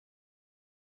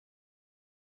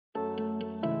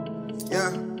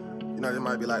Yeah, you know, this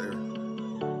might be like the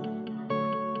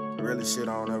really shit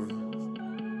I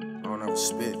don't ever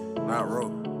spit, not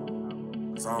rope.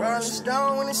 Rolling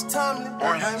stone when it's tumbling.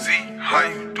 Z, how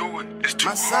you do it? It's too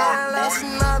my son lost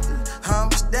hard, nothing.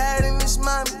 Hummus dad and his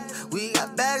mommy. We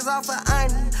got bags off of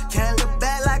iron. Can't look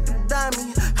back like a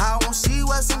dummy. I won't see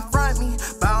what's in front me.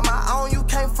 By my own, you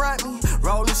can't front me.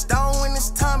 Rolling stone when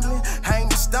it's tumbling. Hanging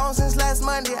stone since last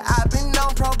Monday. I've been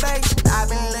on probation. I've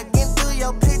been looking through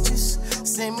your pictures.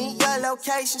 Send me your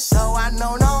location so I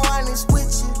know no one is with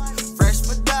you. Fresh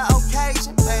for the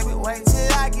occasion, baby. Wait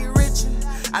till I get richer.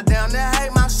 I down there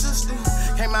hate my sister.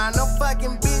 Can't mind no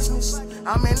fucking business.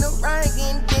 I'm in the rain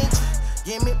getting dingy.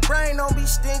 Give me brain, don't be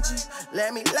stingy.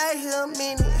 Let me lay here a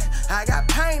minute. I got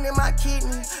pain in my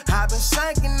kidney. I've been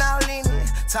sinking all in it.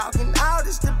 Talking all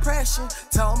this depression.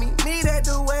 Told me that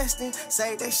the Westin.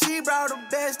 Say that she brought the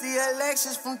best. The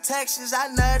Alexis from Texas. I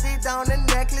nutted on the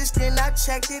necklace. Then I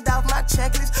checked it off my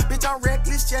checklist. Bitch, I'm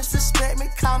reckless. Just respect me.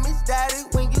 Call me daddy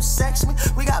when you sex me.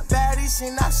 We got baddies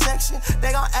in our section.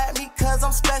 They gon' at me cause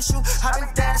I'm special. I've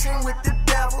been dancing with the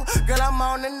devil. Girl, I'm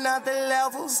on another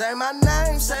level. Say my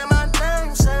name, say my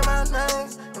name, say my name.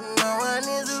 And no one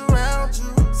is around you.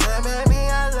 Say, baby,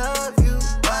 I love you.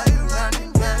 Why you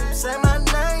running game? Say my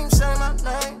name, say my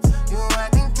name. You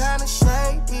acting kinda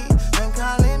shady. Been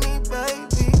calling me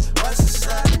baby. What's the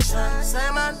sudden change? Say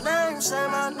my name, say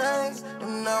my name.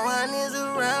 And no one is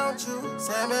around you.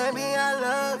 Say, baby, I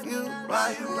love you.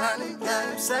 Why you running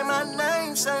game? Say my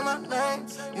name, say my name.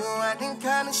 You acting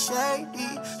kinda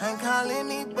shady. Ain't calling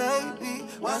me baby.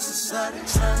 What's the sudden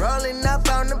change? Rolling up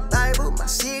on the Bible. My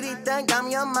city think I'm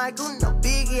your Michael. No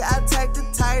biggie, I take the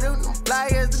title. No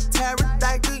flyers, the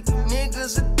pterodactyl. You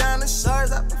niggas are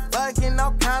dinosaurs. I been fucking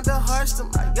all kind of hearts to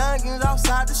my youngins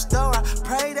outside the store. I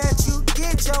pray that you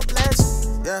get your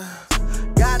blessing. Yeah.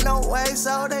 Got no way,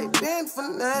 so they been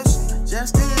finessing.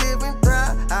 Just to live and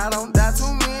thrive. I don't die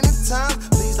too many times.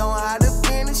 Please don't hide the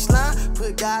finish line.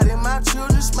 Put God in my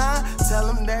children's mind. Tell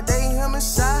them that they him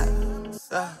inside.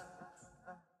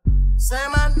 Say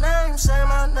my name, say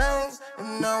my name.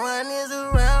 And no one is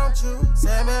around you.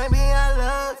 Say, baby, I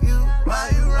love you.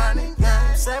 Why you running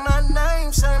game? Say my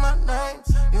name, say my name.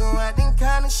 You acting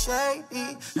kinda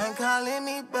shady. Ain't calling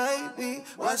me baby.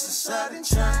 What's the sudden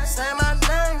change? Say my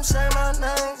name, say my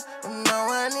name. And no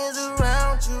one is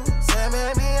around you. Say,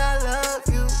 baby, I love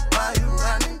you. Why you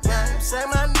running game? Say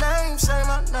my name, say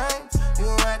my name. You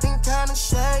acting kinda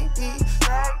shady.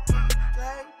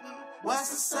 What's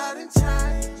the sudden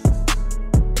change?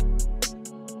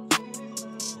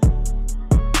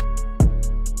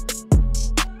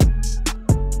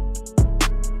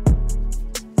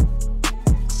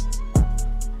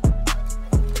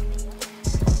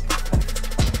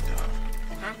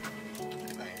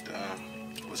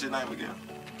 What's your name again?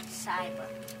 Cyber.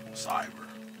 Cyber.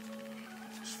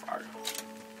 It's fire.